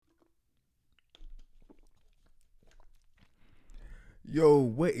Yo,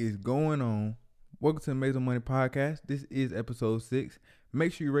 what is going on? Welcome to the Mazel Money Podcast. This is episode 6.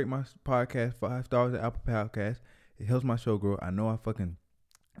 Make sure you rate my podcast 5 stars at Apple Podcast. It helps my show grow. I know I fucking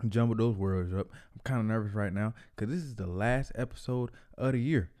jumbled those words up. I'm kind of nervous right now because this is the last episode of the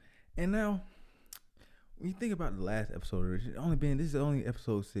year. And now, when you think about the last episode, this is only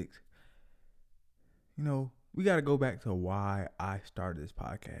episode 6. You know, we got to go back to why I started this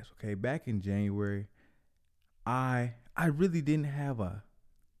podcast. Okay, back in January, I really didn't have I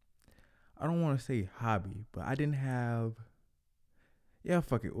don't want to say hobby, but I didn't have,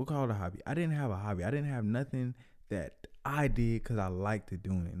 fuck it, we'll call it a hobby. I didn't have a hobby. I didn't have nothing that I did because I liked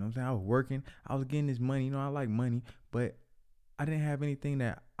doing it. You know what I'm saying? I was working, I was getting this money. You know, I like money, but I didn't have anything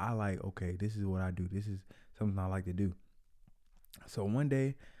that I like, okay, this is what I do. This is something I like to do. So one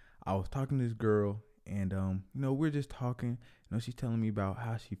day, I was talking to this girl, and we're just talking. You know, she's telling me about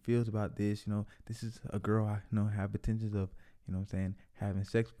how she feels about this. You know, this is a girl I have intentions of, you know what I'm saying, having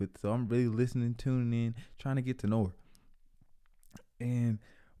sex with. So I'm really listening, tuning in, trying to get to know her. And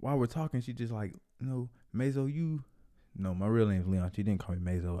while we're talking, she just like, Mazo, my real name is Leon. She didn't call me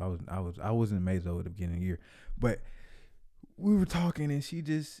Mazo. I wasn't Mazo at the beginning of the year. But we were talking, and she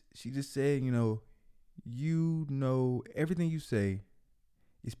just said, everything you say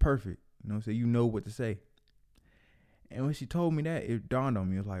is perfect. So you know what to say. And when she told me that, it dawned on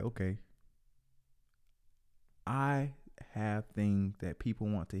me. It was like, okay, I have things that people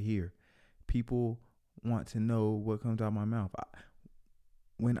want to hear. People want to know what comes out of my mouth.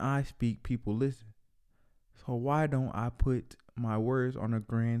 When I speak, people listen. So why don't I put my words on a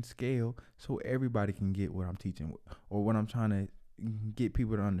grand scale so everybody can get what I'm teaching or what I'm trying to get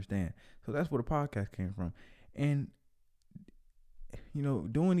people to understand? So that's where the podcast came from. And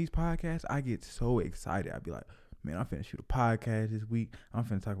doing these podcasts, I get so excited. I'd be like, man, I'm finna shoot a podcast this week. I'm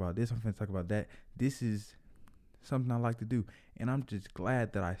finna talk about this. I'm finna talk about that. This is something I like to do. And I'm just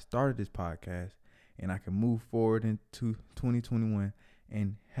glad that I started this podcast and I can move forward into 2021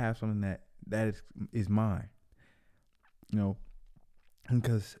 and have something that is mine.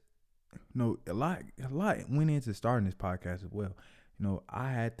 Because a lot went into starting this podcast as well.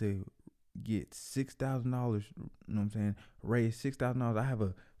 I had to get $6,000, you know what I'm saying, raise $6,000. I have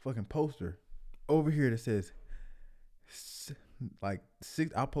a fucking poster over here that says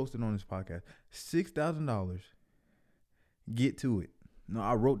I'll post it on this podcast. $6,000, get to it.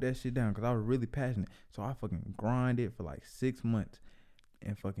 I wrote that shit down because I was really passionate. So I fucking grinded for like 6 months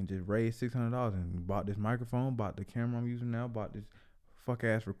and fucking just raised $600 and bought this microphone, bought the camera I'm using now, bought this fuck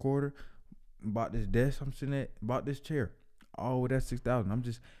ass recorder, bought this desk I'm sitting at, bought this chair. All with that $6,000. I'm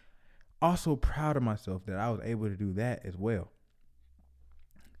just also proud of myself that I was able to do that as well.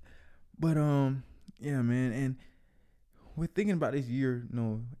 But yeah, man, and with thinking about this year,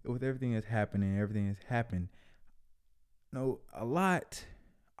 with everything that's happening, everything that's happened, a lot.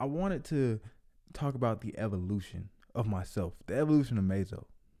 I wanted to talk about the evolution of myself, the evolution of Mazo.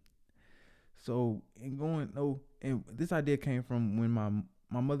 So and this idea came from when my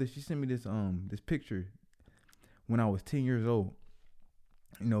mother, she sent me this picture when I was 10 years old.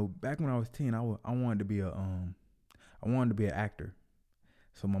 Back when I was 10, I wanted to be an actor.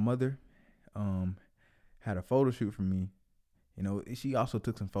 So my mother had a photo shoot for me. She also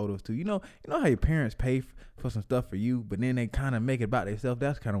took some photos too. You know how your parents pay for some stuff for you, but then they kind of make it about themselves.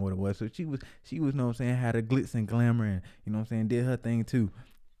 That's kind of what it was. So she was, you know what I'm saying, had a glitz and glamour, and you know what I'm saying, did her thing too.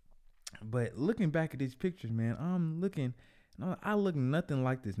 But looking back at these pictures, man, I look nothing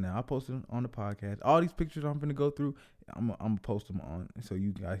like this now. I posted them on the podcast. All these pictures I'm gonna go through, I'm gonna post them on so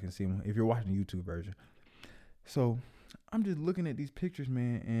you guys can see them if you're watching the YouTube version. So I'm just looking at these pictures,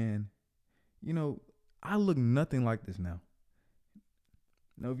 man, and I look nothing like this now.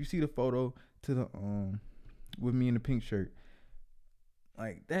 Now, if you see the photo to the with me in the pink shirt,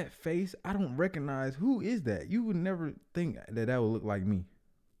 like that face, I don't recognize who is that. You would never think that would look like me.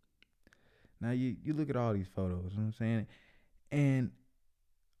 Now you look at all these photos, you know what I'm saying? And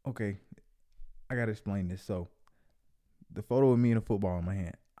okay, I gotta explain this. So the photo of me in a football in my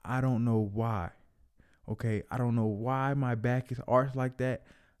hand, I don't know why. Okay, I don't know why my back is arched like that.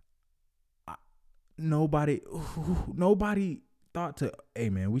 Nobody thought to, hey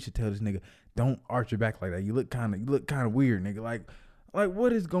man, we should tell this nigga, don't arch your back like that. You look kind of weird, nigga. Like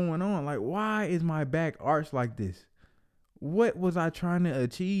what is going on? Like, why is my back arched like this? What was I trying to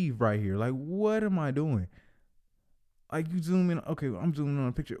achieve right here? Like, what am I doing? Like, you zoom in. Okay, I'm zooming on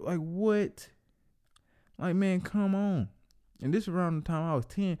a picture. Like, what? Like, man, come on. And this around the time I was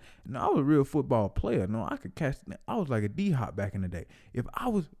 10, and I was a real football player. I could catch. I was like a D-Hop back in the day. If I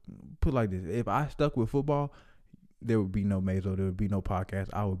was, put like this, if I stuck with football, there would be no Mazo. There would be no podcast.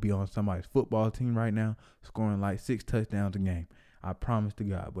 I would be on somebody's football team right now, scoring like 6 touchdowns a game. I promise to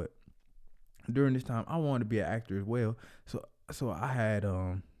God. But during this time, I wanted to be an actor as well. So I had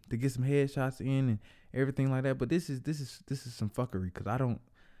to get some headshots in and everything like that. But this is some fuckery because I don't.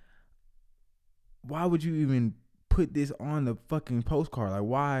 Why would you even put this on the fucking postcard? Like,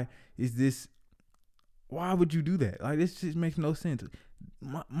 why is this? Why would you do that? Like, this just makes no sense.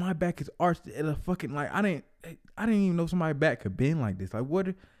 My back is arched at a fucking like I didn't even know somebody's back could bend like this. Like,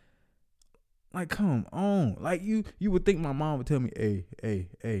 what? Like, come on. Like, you would think my mom would tell me,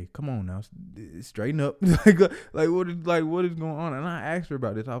 hey, come on now, straighten up. like what is going on? And I asked her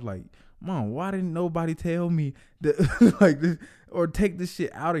about this. I was like, Mom, why didn't nobody tell me that like this or take this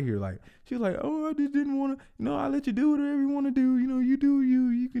shit out of here? Like, she was like, oh, I just didn't want to. I let you do whatever you want to do. You do you.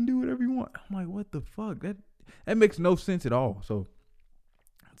 You can do whatever you want. I'm like, what the fuck? That makes no sense at all. So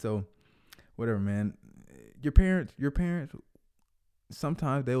whatever, man. Your parents.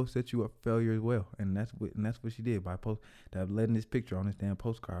 Sometimes they'll set you up for failure as well, and that's what she did by letting this picture on this damn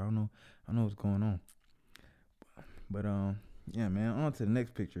postcard. I don't know what's going on, but yeah, man. On to the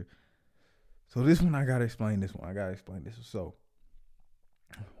next picture. So this one I gotta explain. This one. So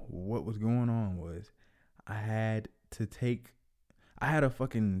what was going on was I had a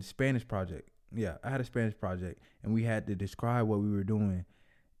fucking Spanish project. Yeah, I had a Spanish project, and we had to describe what we were doing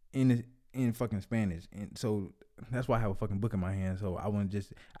in fucking Spanish, and so. That's why I have a fucking book in my hand, so I wasn't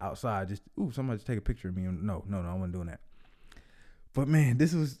just outside, somebody just take a picture of me. No, I wasn't doing that. But man,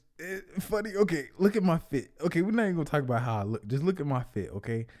 this was funny. Okay, look at my fit. Okay, we're not even gonna talk about how I look. Just look at my fit,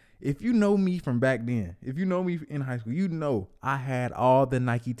 okay? If you know me from back then, if you know me in high school, you know I had all the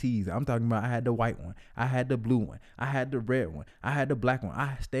Nike tees. I'm talking about I had the white one, I had the blue one, I had the red one, I had the black one.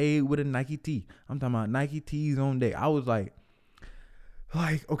 I stayed with a Nike tee. I'm talking about Nike tees on day. I was like,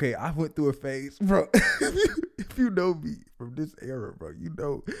 okay, I went through a phase, bro. If you know me from this era, bro, you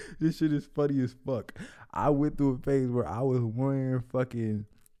know this shit is funny as fuck. I went through a phase where I was wearing fucking.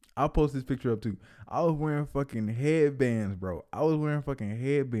 I'll post this picture up too. I was wearing fucking headbands, bro. I was wearing fucking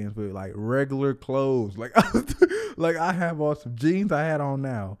headbands with like regular clothes. Like I have on some jeans I had on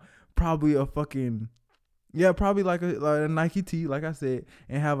now. Probably a fucking. Yeah, probably like a Nike tee, like I said,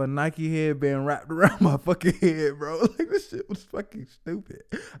 and have a Nike headband wrapped around my fucking head, bro. Like, this shit was fucking stupid.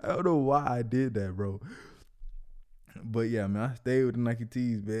 I don't know why I did that, bro. But yeah, man, I stayed with the Nike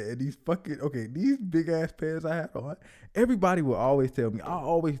tees, man. And these big ass pants I had on, everybody would always tell me, I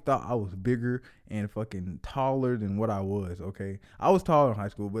always thought I was bigger and fucking taller than what I was, okay? I was taller in high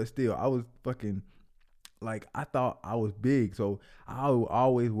school, but still, I was fucking, like, I thought I was big. So I would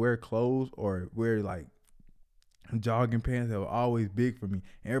always wear clothes or wear, like, jogging pants that were always big for me.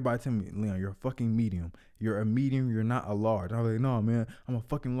 And everybody tell me, Leon, you're a fucking medium. You're a medium. You're not a large. I was like, no, man, I'm a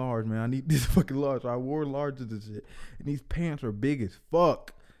fucking large, man. I need this fucking large. So I wore larges and shit. And these pants were big as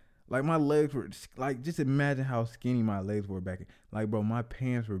fuck. Like, my legs were, like, just imagine how skinny my legs were back. Like, bro, my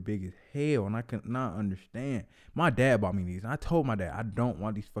pants were big as hell. And I could not understand. My dad bought me these. And I told my dad, I don't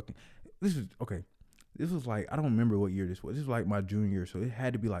want these fucking, okay. This was like, I don't remember what year this was. This was like my junior year, so it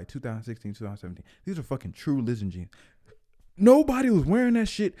had to be like 2016, 2017. These are fucking true Listen jeans. Nobody was wearing that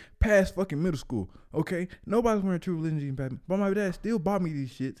shit past fucking middle school, okay? Nobody was wearing true Listen jeans past, but my dad still bought me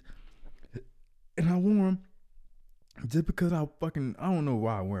these shits. And I wore them just because I don't know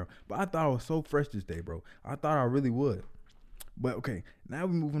why I wear them. But I thought I was so fresh this day, bro. I thought I really would. But okay, now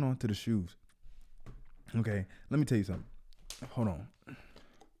we're moving on to the shoes. Okay, let me tell you something. Hold on.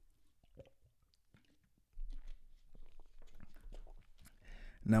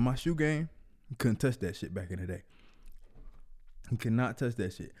 Now, my shoe game, you couldn't touch that shit back in the day. You could not touch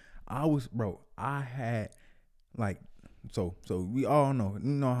that shit. I had, like, so we all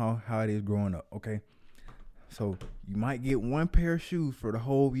know how it is growing up, okay? So you might get one pair of shoes for the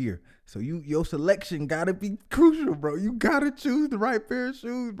whole year. So your selection gotta be crucial, bro. You gotta choose the right pair of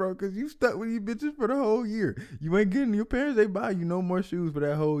shoes, bro, because you stuck with these bitches for the whole year. You ain't getting your parents, they buy you no more shoes for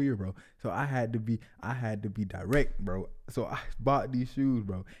that whole year, bro. So I had to be direct, bro. So I bought these shoes,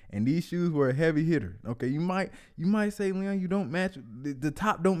 bro. And these shoes were a heavy hitter. Okay, you might say, Leon, you don't match the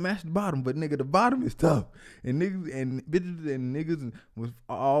top don't match the bottom, but nigga, the bottom is tough. And niggas and bitches and niggas was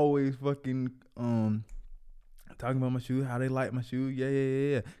always fucking talking about my shoes, how they like my shoes,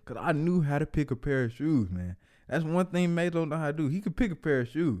 yeah. Cause I knew how to pick a pair of shoes, man. That's one thing Maze don't know how to do. He could pick a pair of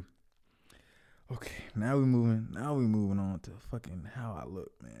shoes. Okay, now we moving on to fucking how I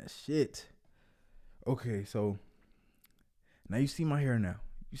look, man. Shit. Okay, so now you see my hair now.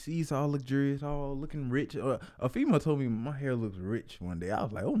 You see it's all luxurious, all looking rich. A female told me my hair looks rich one day. I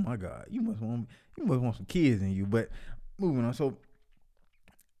was like, oh my God, you must want some kids in you. But moving on, so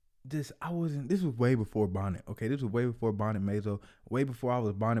this was way before Bonnet. Okay, this was way before Bonnet Mazo. Way before I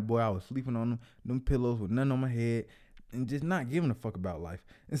was Bonnet boy. I was sleeping on them pillows with nothing on my head. and just not giving a fuck about life.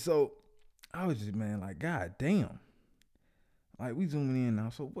 And so I was just, man, like, God damn. Like, we zooming in now.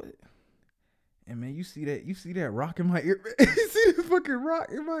 So what? And man, you see that rock in my ear? You see the fucking rock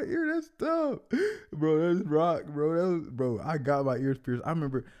in my ear? That's tough. Bro, that's rock, bro. Bro, I got my ears pierced. I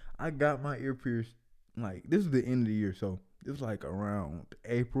remember I got my ear pierced, like, this was the end of the year. So it was like around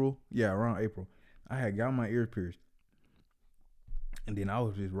April. Yeah, around April. I had got my ears pierced. And then I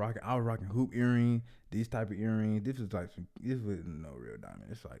was rocking hoop earrings, these type of earrings. This was no real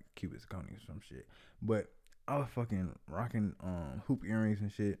diamond. It's like Cuban zirconia or some shit. But I was fucking rocking hoop earrings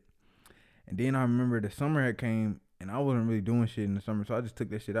and shit. And then I remember the summer had came and I wasn't really doing shit in the summer, so I just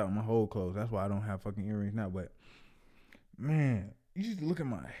took that shit out of my whole clothes. That's why I don't have fucking earrings now. But man, you look at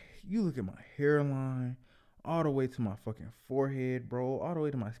my hairline, all the way to my fucking forehead, bro, all the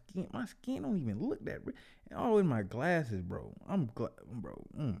way to my skin. My skin don't even look that, and all the way to my glasses, bro. Bro.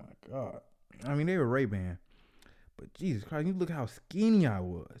 Oh my god. I mean, they were Ray-Ban, but Jesus Christ, you look how skinny I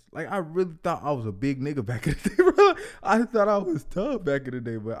was. Like, I really thought I was a big nigga back in the day, bro. I thought I was tough back in the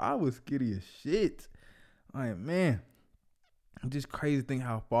day, but I was skinny as shit. Like, man, just crazy thing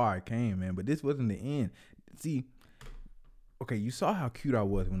how far I came, man. But this wasn't the end. See, okay, you saw how cute I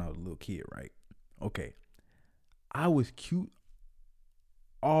was when I was a little kid, right? Okay, I was cute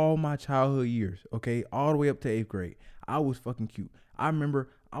all my childhood years, okay? All the way up to 8th grade. I was fucking cute. I remember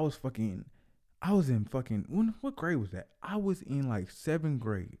I was in fucking, what grade was that? I was in like 7th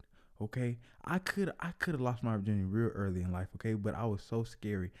grade, okay? I could have lost my virginity real early in life, okay? But I was so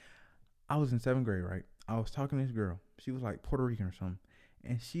scary. I was in 7th grade, right? I was talking to this girl. She was like Puerto Rican or something.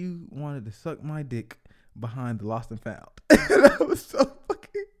 And she wanted to suck my dick behind the lost and found. And I was so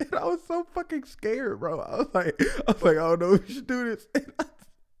fucking scared, bro. I was like, I don't know if we should do this.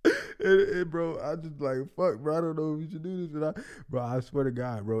 And bro, I just like, fuck, bro, I don't know if we should do this. And I swear to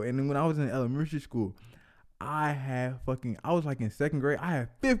God, bro. And then when I was in elementary school, I was like in 2nd grade. I had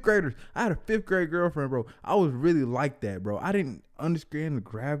 5th graders. I had a 5th grade girlfriend, bro. I was really like that, bro. I didn't understand the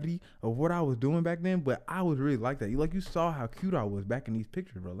gravity of what I was doing back then, but I was really like that. You saw how cute I was back in these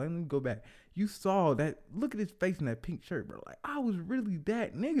pictures, bro. Let me go back. You saw that. Look at his face in that pink shirt, bro. Like, I was really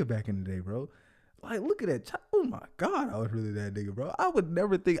that nigga back in the day, bro. Like, look at that. Oh my God, I was really that nigga, bro. I would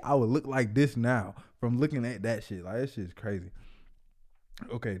never think I would look like this now from looking at that shit. Like, that shit's crazy.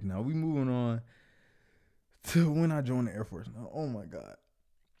 Okay, now we moving on to when I joined the Air Force. Now, oh my God.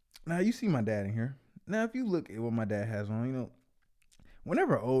 Now, you see my dad in here. Now, if you look at what my dad has on,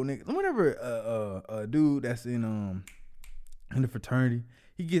 whenever a dude that's in the fraternity,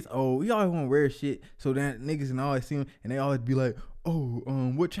 he gets old, he always want to wear shit so that niggas can always see him and they always be like, oh,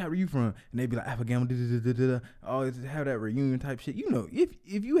 what chapter you from? And they be like, Alpha Gamma, always have that reunion type shit.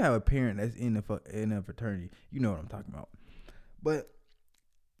 If you have a parent that's in a fraternity, you know what I'm talking about. But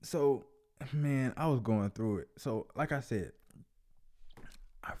so, man, I was going through it. So, like I said,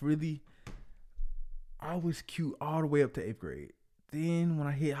 I was cute all the way up to 8th grade. Then when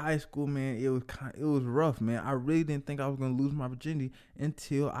I hit high school, man, it was rough, man. I really didn't think I was gonna lose my virginity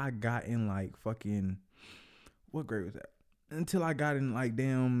until I got in like fucking, what grade was that? Until I got in like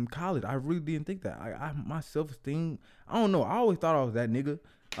damn college. I really didn't think that. My self-esteem, I don't know. I always thought I was that nigga.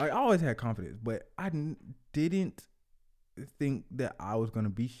 Like, I always had confidence, but I didn't think that I was gonna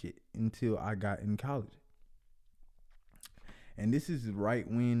be shit until I got in college. And this is like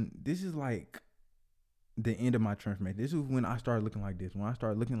the end of my transformation. This is when I started looking like this. When I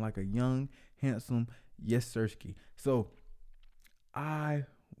started looking like a young, handsome Yes Sirski. So I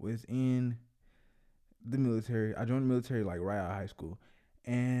was in the military. I joined the military like right out of high school,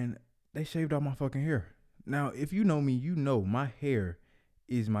 and they shaved off my fucking hair. Now, if you know me, you know my hair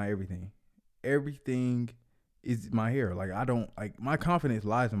is my everything. Everything is my hair. Like, I don't, like, my confidence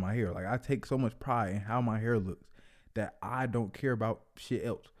lies in my hair. Like, I take so much pride in how my hair looks that I don't care about shit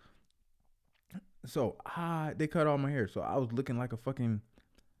else. So they cut all my hair. So I was looking like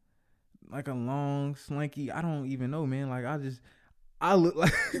like a long, slanky, I don't even know, man. Like, I look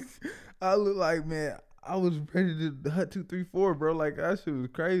like, man, I was ready to hut 2, 3, 4, bro. Like, that shit was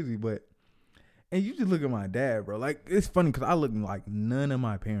crazy. And you just look at my dad, bro. Like, it's funny because I look like none of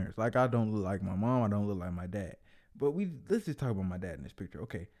my parents. Like, I don't look like my mom. I don't look like my dad. But let's just talk about my dad in this picture.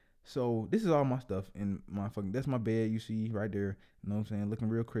 Okay. So this is all my stuff in my that's my bed you see right there. You know what I'm saying? Looking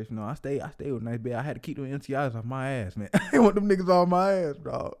real crisp. No, I stay with a nice bed. I had to keep them NCIs off my ass, man. I didn't want them niggas off my ass,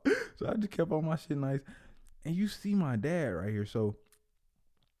 dog. So I just kept all my shit nice. And you see my dad right here. So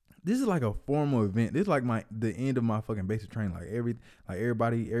this is like a formal event. This is like the end of my fucking basic training. Like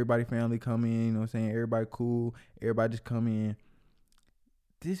everybody family come in, you know what I'm saying? Everybody cool. Everybody just come in.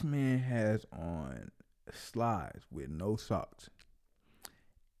 This man has on slides with no socks.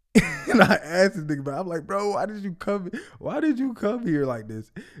 And I asked this nigga about it. I'm like, bro, why did you come here like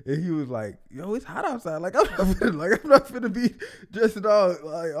this? And he was like, yo, it's hot outside. Like, I'm not finna be dressed at all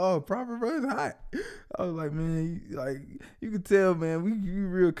like, oh, proper, bro, it's hot. I was like, man, you can tell, man, we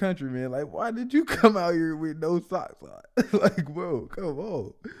real country, man. Like, why did you come out here with no socks on? Like, bro, come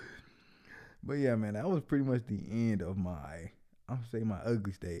on. But yeah, man, that was pretty much the end of my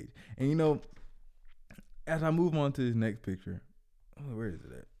ugly stage. And you know, as I move on to this next picture, where is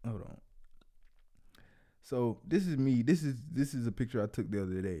it at? Hold on. So this is me. This is a picture I took the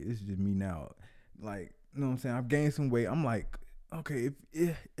other day. This is just me now. Like, you know what I'm saying? I've gained some weight. I'm like, okay,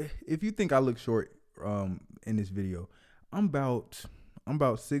 if you think I look short in this video, I'm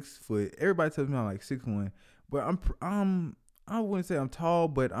about 6 foot. Everybody tells me I'm like 6'1", but I wouldn't say I'm tall,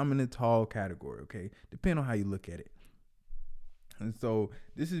 but I'm in the tall category. Okay, depending on how you look at it. And so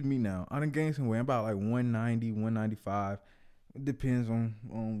this is me now. I done gained some weight. I'm about like 190, 195. It depends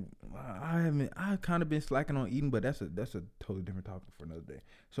on I kind of been slacking on eating, but that's a totally different topic for another day.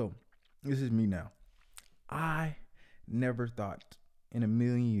 So this is me now. I never thought in a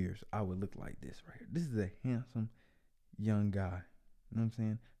million years I would look like this right here. This is a handsome young guy. You know what I'm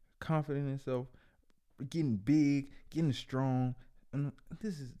saying? Confident in himself, getting big, getting strong. And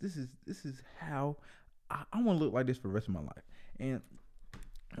this is how I want to look like this for the rest of my life. And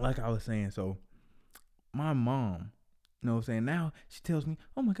like I was saying, so my mom, you know what I'm saying, now she tells me,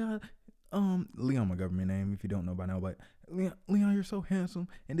 oh my God, Leon, my government name, if you don't know by now, but Leon, you're so handsome,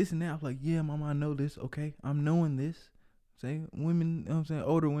 and this and that. I'm like, yeah, mama, I know this, okay? I'm knowing this. Say, women, you know what I'm saying,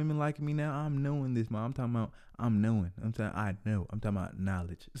 older women liking me now, I'm knowing this, mom. I'm talking about, I'm knowing. I'm saying, I know. I'm talking about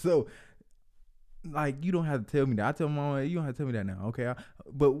knowledge. So, like, you don't have to tell me that. I tell my mama, you don't have to tell me that now, okay?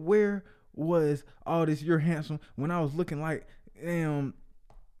 But where was all this you're handsome when I was looking like damn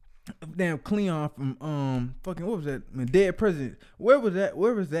Cleon from fucking, what was that, Dead President? Where was that?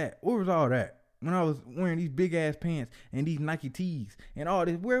 Where was all that when I was wearing these big ass pants and these Nike tees and all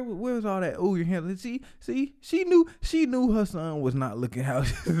this? Where was all that? Oh, your hands. See, she knew her son was not looking how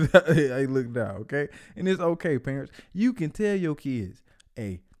he looked now, okay? And it's okay, parents. You can tell your kids,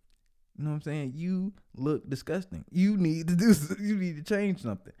 hey, you know what I'm saying, you look disgusting. You need to change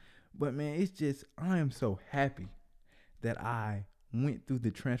something. But man, it's just, I am so happy that I went through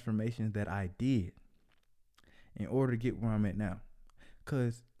the transformations that I did in order to get where I'm at now.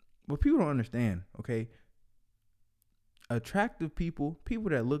 Because what people don't understand, okay, attractive people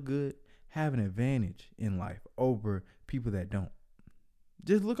that look good, have an advantage in life over people that don't.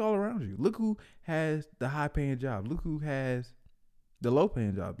 Just look all around you. Look who has the high paying job. Look who has the low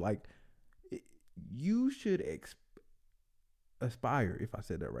paying job. Like, you should aspire, if I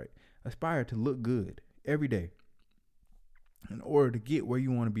said that right, aspire to look good every day in order to get where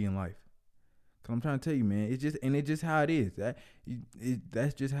you want to be in life. Cause I'm trying to tell you, man, it's just how it is.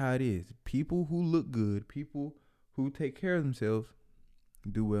 That's just how it is. People who look good, people who take care of themselves,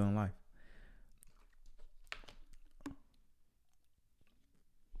 do well in life.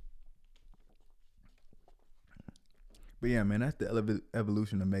 But yeah, man, that's the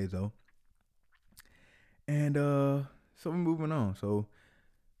evolution of Mazo. And so we're moving on. So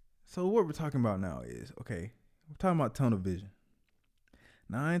what we're talking about now is, okay, we're talking about tunnel vision.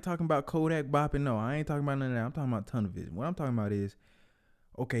 Now, I ain't talking about Kodak bopping. No, I ain't talking about none of that. I'm talking about tunnel vision. What I'm talking about is,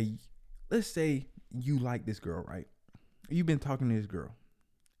 okay, let's say you like this girl, right? You've been talking to this girl,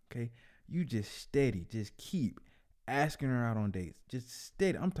 okay? You just keep asking her out on dates. Just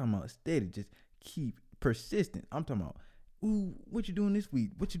steady. I'm talking about steady. Just keep persistent. I'm talking about, ooh, what you doing this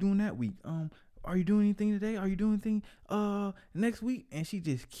week? What you doing that week? Are you doing anything today? Are you doing anything next week? And she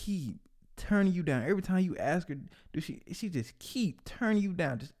just keep turning you down. Every time you ask her, she just keep turning you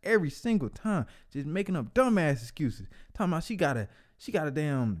down, just every single time, just making up dumbass excuses. Talking about she got a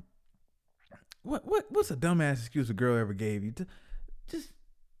damn, what's a dumbass excuse a girl ever gave you? Just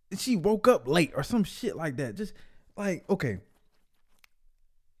she woke up late or some shit like that. Just like, okay,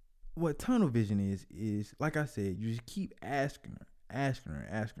 what tunnel vision is like I said, you just keep asking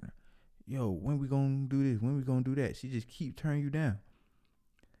her. Yo, when we gonna do this? When we gonna do that? She just keep turning you down.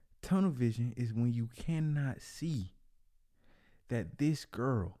 Tunnel vision is when you cannot see that this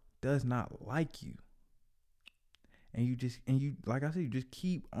girl does not like you. And you like I said, you just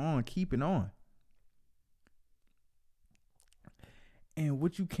keep on keeping on. And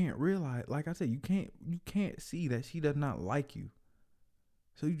what you can't realize, like I said, you can't see that she does not like you.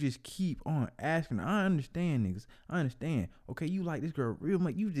 So you just keep on asking. I understand, niggas. I understand. Okay, you like this girl real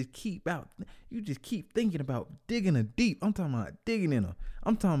much. You just keep thinking about digging her deep. I'm talking about digging in her.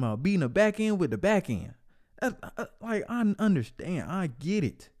 I'm talking about beating the back end with the back end. That's, like, I understand. I get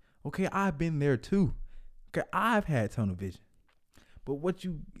it. Okay, I've been there too. Okay, I've had tunnel vision. But what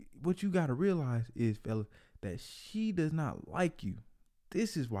you what you gotta realize is, fellas, that she does not like you.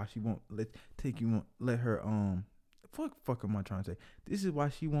 This is why she won't let her fuck am I trying to say? This is why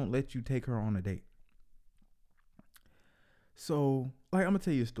she won't let you take her on a date. So, like, I'm gonna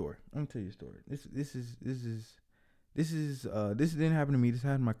tell you a story. This didn't happen to me. This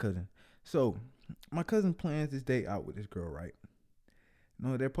happened to my cousin. So, my cousin plans this date out with this girl, right?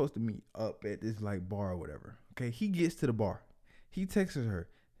 No, they're supposed to meet up at this like bar or whatever. Okay, he gets to the bar. He texts her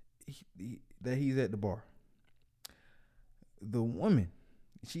that he's at the bar. The woman,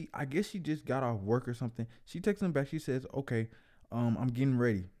 I guess she just got off work or something. She texts him back. She says, "Okay, I'm getting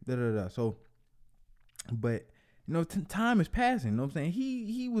ready." Da da da. So, but time is passing. You know what I'm saying?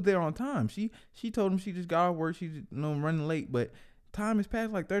 He was there on time. She told him she just got off work. She's running late, but time has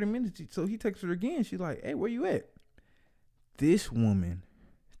passed like 30 minutes. So he texts her again. She's like, "Hey, where you at?" This woman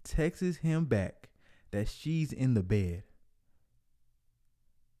texts him back that she's in the bed.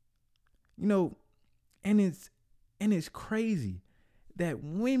 And it's crazy that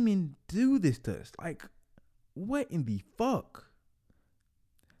women do this to us. Like, what in the fuck?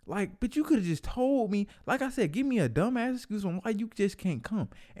 Like, but you could have just told me, like I said, give me a dumbass excuse on why you just can't come.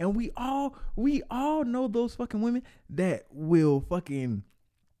 And we all know those fucking women that will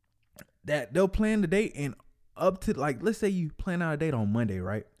that they'll plan the date, and up to, like, let's say you plan out a date on Monday,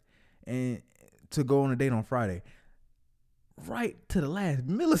 right? And to go on a date on Friday. Right to the last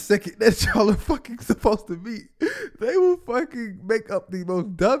millisecond that y'all are fucking supposed to meet, they will fucking make up the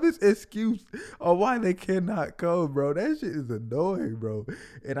most dumbest excuse on why they cannot come, bro. That shit is annoying, bro.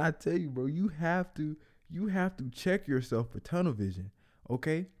 And I tell you, bro, you have to check yourself for tunnel vision,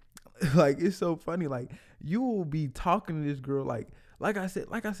 okay? Like, it's so funny. Like, you will be talking to this girl, like I said,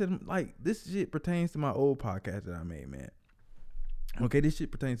 like, this shit pertains to my old podcast that I made, man. Okay, this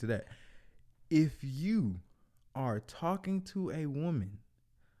shit pertains to that. If you are talking to a woman,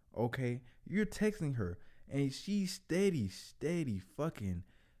 okay, you're texting her, and she's steady fucking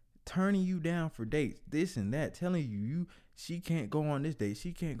turning you down for dates, this and that, telling you she can't go on this date,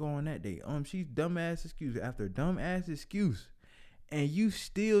 she can't go on that date. She's dumbass excuse after dumbass excuse, and you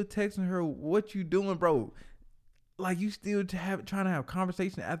still texting her what you doing, bro. Like, you still trying to have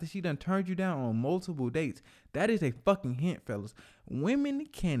conversation after she done turned you down on multiple dates. That is a fucking hint, fellas. Women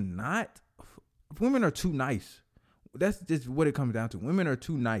are too nice. That's just what it comes down to. Women are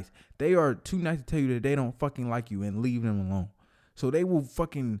too nice. They are too nice to tell you that they don't fucking like you and leave them alone. So they will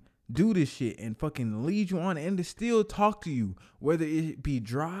fucking do this shit and fucking lead you on, and they still talk to you, whether it be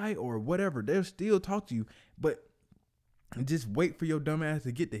dry or whatever. They'll still talk to you, but just wait for your dumb ass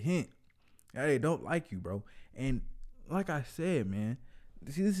to get the hint that they don't like you, bro. And like I said, man,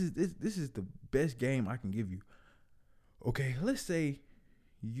 see, this is the best game I can give you. Okay, let's say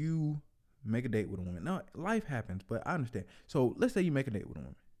you make a date with a woman. Now, life happens, but I understand. So let's say you make a date with a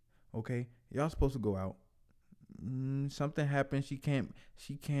woman. Okay, y'all supposed to go out. Something happens. She can't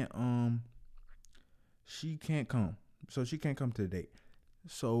come. So she can't come to the date.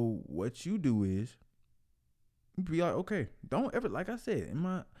 So what you do is be like, okay, don't ever, like I said,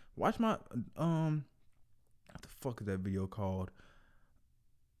 watch my what the fuck is that video called?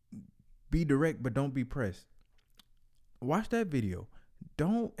 Be direct, but don't be pressed. Watch that video.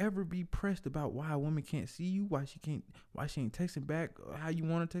 Don't ever be pressed about why a woman can't see you, why she ain't texting back, how you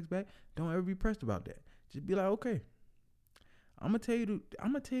want to text back. Don't ever be pressed about that. Just be like, okay, I'm gonna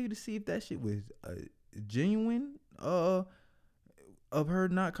tell you to see if that shit was genuine of her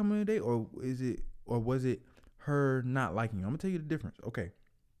not coming today, or was it her not liking you. I'm gonna tell you the difference. Okay.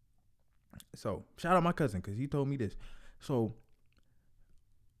 So shout out my cousin, because he told me this. So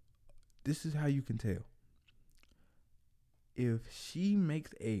this is how you can tell. If she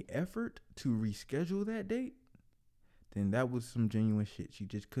makes a effort to reschedule that date, then that was some genuine shit. She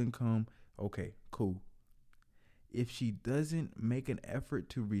just couldn't come. Okay, cool. If she doesn't make an effort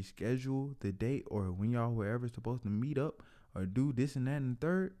to reschedule the date, or when y'all were ever supposed to meet up or do this and that and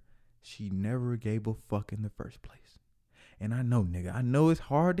third, she never gave a fuck in the first place. And I know, nigga, I know it's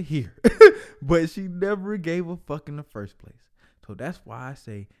hard to hear, but she never gave a fuck in the first place. So that's why I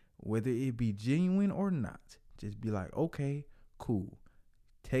say, whether it be genuine or not, just be like, okay, cool.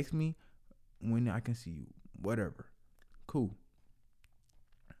 Text me when I can see you. Whatever. Cool.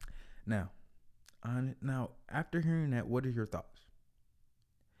 Now, after hearing that, what are your thoughts?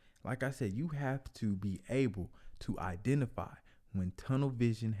 Like I said, you have to be able to identify when tunnel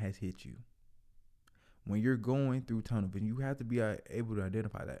vision has hit you. When you're going through tunnel vision, you have to be able to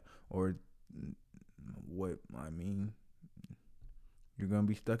identify that. Or what I mean, you're going to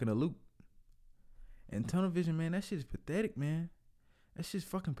be stuck in a loop. And tunnel vision, man, that shit is pathetic, man. That shit's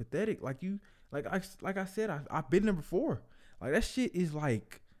fucking pathetic. Like I said, I've been there before. Like, that shit is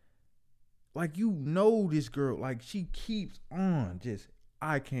like Like, you know, this girl, like, she keeps on just,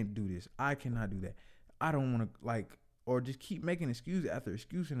 I can't do this. I cannot do that. I don't want to, like, or just keep making excuse after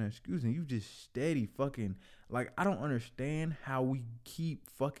excuse and excuse, and you just steady fucking, like, I don't understand how we keep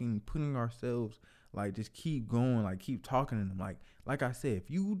fucking putting ourselves, like, just keep going, like, keep talking to them. Like I said, if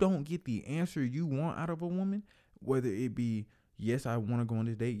you don't get the answer you want out of a woman, whether it be, yes, I want to go on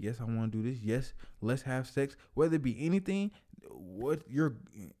this date, yes, I want to do this, yes, let's have sex, whether it be anything, what your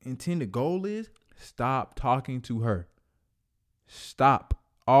intended goal is, stop talking to her. Stop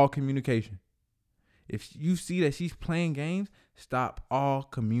all communication. If you see that she's playing games, stop all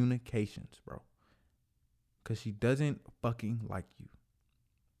communications, bro. Because she doesn't fucking like you.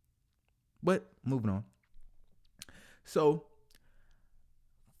 But moving on. So,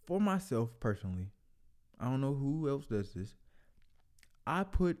 for myself personally, I don't know who else does this. I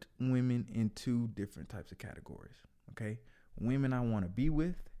put women in two different types of categories. Okay? Women I want to be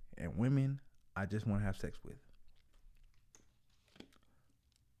with, and women I just want to have sex with.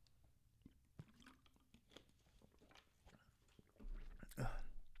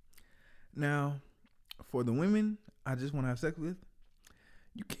 Now, for the women I just want to have sex with,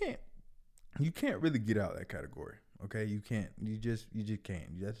 you can't really get out of that category. Okay? You can't. You just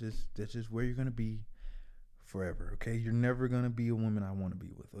can't. That's just where you're gonna be forever. Okay? You're never gonna be a woman I want to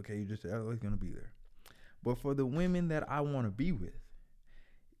be with. Okay? You're just always gonna be there. But for the women that I want to be with,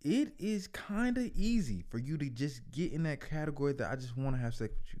 it is kind of easy for you to just get in that category that I just want to have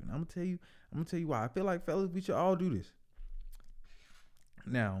sex with you. And I'm gonna tell you why. I feel like, fellas, we should all do this.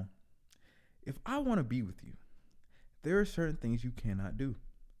 Now, if I want to be with you, there are certain things you cannot do.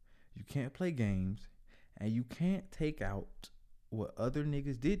 You can't play games, and you can't take out what other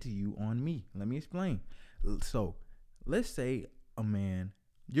niggas did to you on me. Let me explain. So, let's say a man,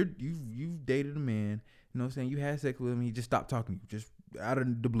 you've dated a man, you know what I'm saying? You had sex with him, he just stopped talking to you, just out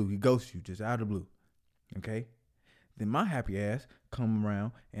of the blue. He ghosts you, just out of the blue. Okay? Then my happy ass come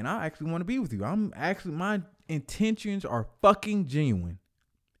around, and I actually want to be with you. My intentions are fucking genuine,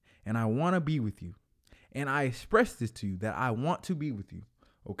 and I want to be with you. And I express this to you that I want to be with you.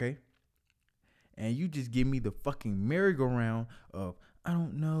 Okay? And you just give me the fucking merry-go-round of, I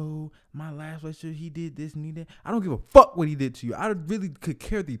don't know, my last relationship, he did this and he did. I don't give a fuck what he did to you. I really could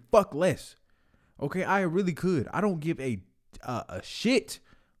care the fuck less. Okay, I really could. I don't give a shit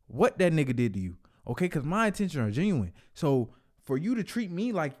what that nigga did to you. Okay, because my intentions are genuine. So for you to treat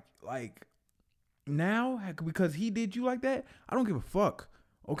me like now because he did you like that, I don't give a fuck.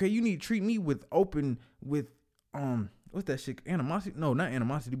 Okay, you need to treat me with what's that shit? Animosity? No, not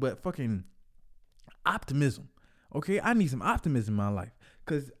animosity, but fucking optimism. Okay, I need some optimism in my life,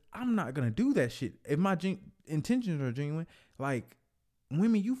 because I'm not gonna do that shit if my intentions are genuine. Like,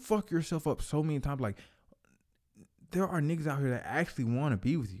 women, you fuck yourself up so many times. Like, there are niggas out here that actually want to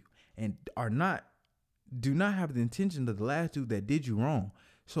be with you and do not have the intention of the last dude that did you wrong.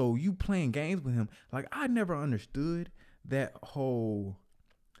 So you playing games with him. Like, I never understood that whole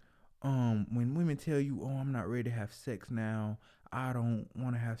when women tell you, oh, I'm not ready to have sex now, I don't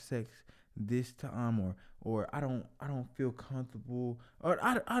want to have sex this time, or I don't feel comfortable, or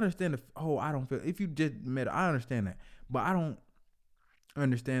I understand the whole I don't feel, if you just met her, I understand that, but I don't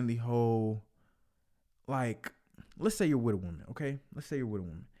understand the whole, like, let's say you're with a woman, okay? Let's say you're with a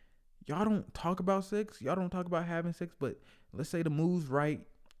woman. Y'all don't talk about sex. Y'all don't talk about having sex, but let's say the mood's right,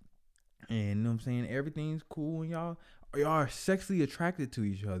 and you know what I'm saying, everything's cool, and y'all are sexually attracted to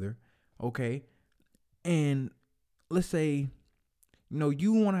each other, okay? And let's say, you know,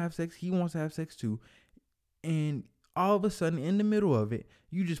 you want to have sex, he wants to have sex too, and all of a sudden, in the middle of it,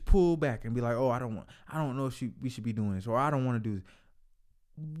 you just pull back and be like, oh, I don't know if we should be doing this, or I don't want to do this.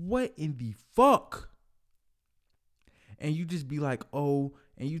 What in the fuck? And you just be like, oh,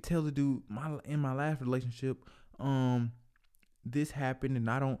 and you tell the dude, in my last relationship, this happened, and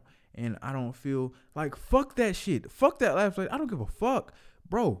I don't feel like, fuck that shit. Fuck that last relationship. I don't give a fuck,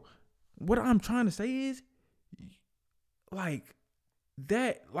 bro. What I'm trying to say is, like,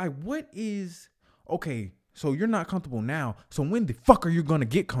 that, like, what is, okay, so you're not comfortable now, so when the fuck are you gonna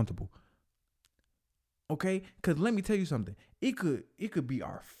get comfortable? Okay, because let me tell you something. It could be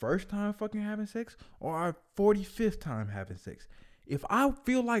our first time fucking having sex, or our 45th time having sex. If I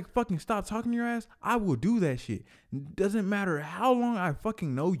feel like fucking stop talking to your ass, I will do that shit. Doesn't matter how long I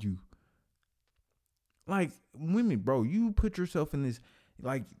fucking know you. Like, women, bro, you put yourself in this,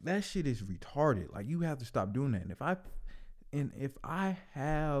 like, that shit is retarded. Like, you have to stop doing that. And if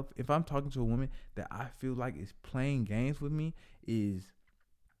I'm talking to a woman that I feel like is playing games with me, is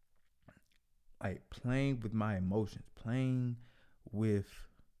like playing with my emotions, playing with,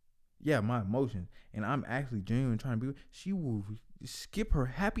 my emotions, and I'm actually genuinely trying to be, she will skip her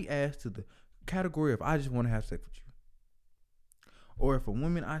happy ass to the category of I just want to have sex with you. Or if a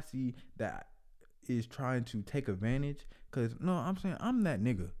woman I see that is trying to take advantage, cause no, I'm saying I'm that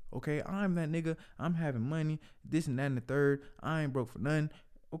nigga. Okay, I'm that nigga. I'm having money, this and that and the third. I ain't broke for nothing.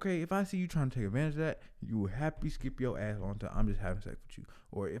 Okay, if I see you trying to take advantage of that, you will happy skip your ass onto I'm just having sex with you.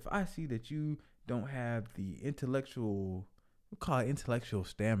 Or if I see that you don't have the intellectual, we call it intellectual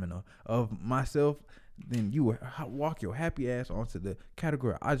stamina of myself, then you will walk your happy ass onto the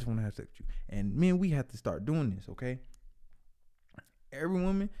category I just want to have sex with you. And men, we have to start doing this. Okay, every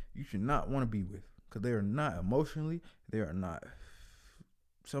woman you should not want to be with, because they are not emotionally, they are not,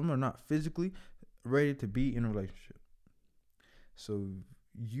 some are not physically ready to be in a relationship. So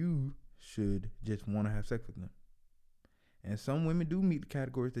you should just want to have sex with them. And some women do meet the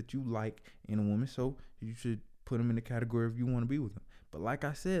categories that you like in a woman, so you should put them in the category if you want to be with them. But like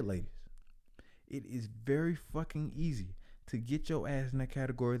I said, ladies, it is very fucking easy to get your ass in that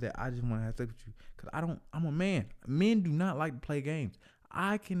category that I just want to have sex with you. Because I'm a man. Men do not like to play games.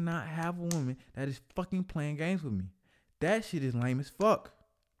 I cannot have a woman that is fucking playing games with me. That shit is lame as fuck.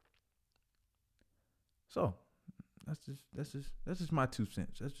 So that's just my 2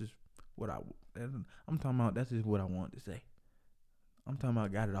 cents. That's just what I'm talking about. That's just what I wanted to say. I'm talking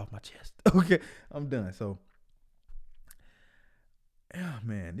about got it off my chest. Okay, I'm done. So, yeah,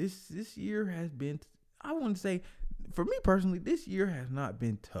 man, this year has been, I wouldn't say, for me personally, this year has not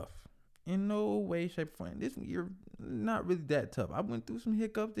been tough in no way, shape, or form. This year not really that tough. I went through some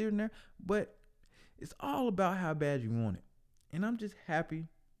hiccups there and there, but it's all about how bad you want it. And I'm just happy.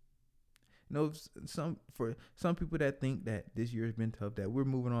 You know, for some people that think that this year has been tough, that we're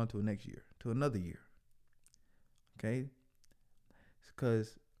moving on to a next year, to another year. Okay?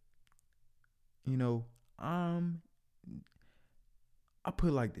 Because, you know, I put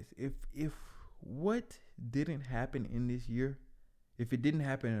it like this. If what didn't happen in this year, if it didn't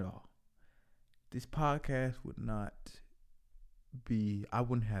happen at all, this podcast would not be, I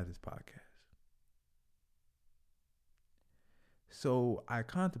wouldn't have this podcast. So I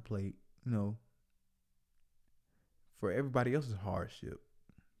contemplate, you know, for everybody else's hardship,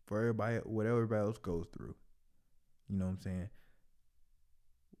 for everybody, what everybody else goes through, you know what I'm saying?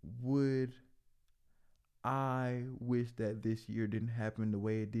 Would I wish that this year didn't happen the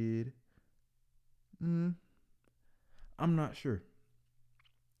way it did? I'm not sure.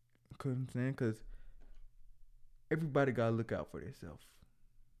 Because everybody gotta look out for themselves.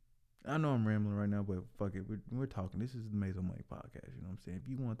 I know I'm rambling right now, but fuck it, we're talking. This is the Mazo Money podcast. You know what I'm saying? If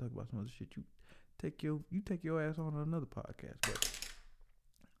you want to talk about some other shit, you take your ass on another podcast. But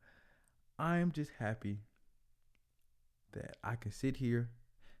I'm just happy that I can sit here,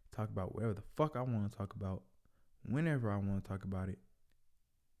 talk about whatever the fuck I want to talk about, whenever I want to talk about it.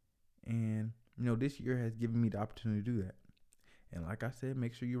 And, you know, this year has given me the opportunity to do that. And like I said,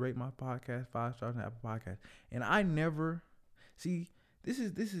 make sure you rate my podcast 5 stars on Apple Podcast. And I never see, this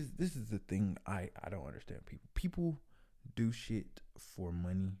is the thing I don't understand. People do shit for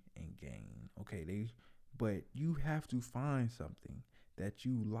money and gain. Okay, but you have to find something that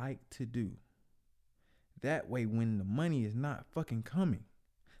you like to do. That way, when the money is not fucking coming,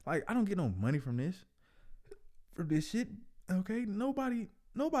 like, I don't get no money from this shit. Okay, nobody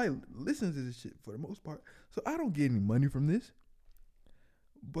listens to this shit for the most part, so I don't get any money from this.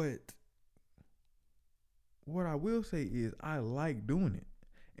 But what I will say is I like doing it,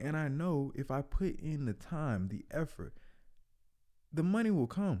 and I know if I put in the time, the effort, the money will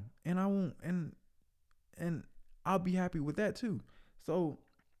come, and I won't, and I'll be happy with that too. So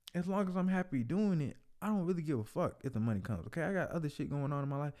as long as I'm happy doing it, I don't really give a fuck if the money comes. Okay, I got other shit going on in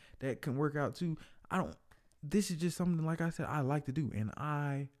my life that can work out too. This is just something, like I said, I like to do, and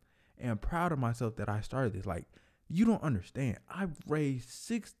I am proud of myself that I started this. Like, you don't understand. I've raised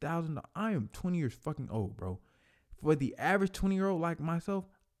 $6,000. I am 20 years fucking old, bro. For the average 20-year-old like myself,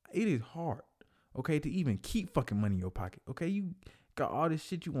 it is hard, okay, to even keep fucking money in your pocket. Okay, you got all this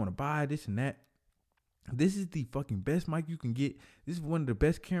shit you want to buy, this and that. This is the fucking best mic you can get. This is one of the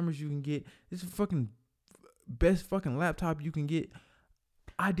best cameras you can get. This is fucking best fucking laptop you can get.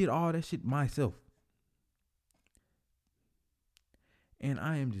 I did all that shit myself. And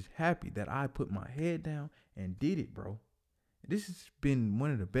I am just happy that I put my head down and did it, bro. This has been one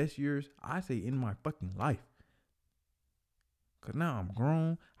of the best years, I say, in my fucking life. Because now I'm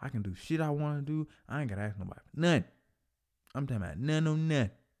grown. I can do shit I want to do. I ain't got to ask nobody. None. I'm talking about none.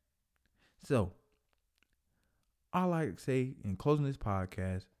 So, all I say in closing this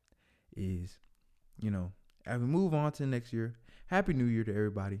podcast is, you know, as we move on to next year, Happy New Year to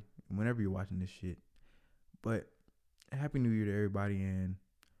everybody, whenever you're watching this shit. But Happy New Year to everybody, and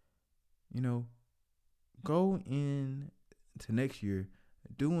you know, go in to next year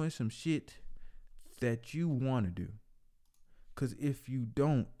doing some shit that you want to do. Because if you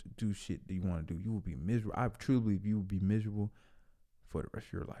don't do shit that you want to do, you will be miserable. I truly believe you will be miserable for the rest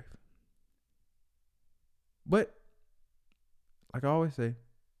of your life. But, like I always say,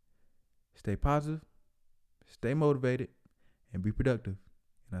 stay positive, stay motivated, and be productive.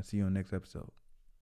 And I'll see you on the next episode.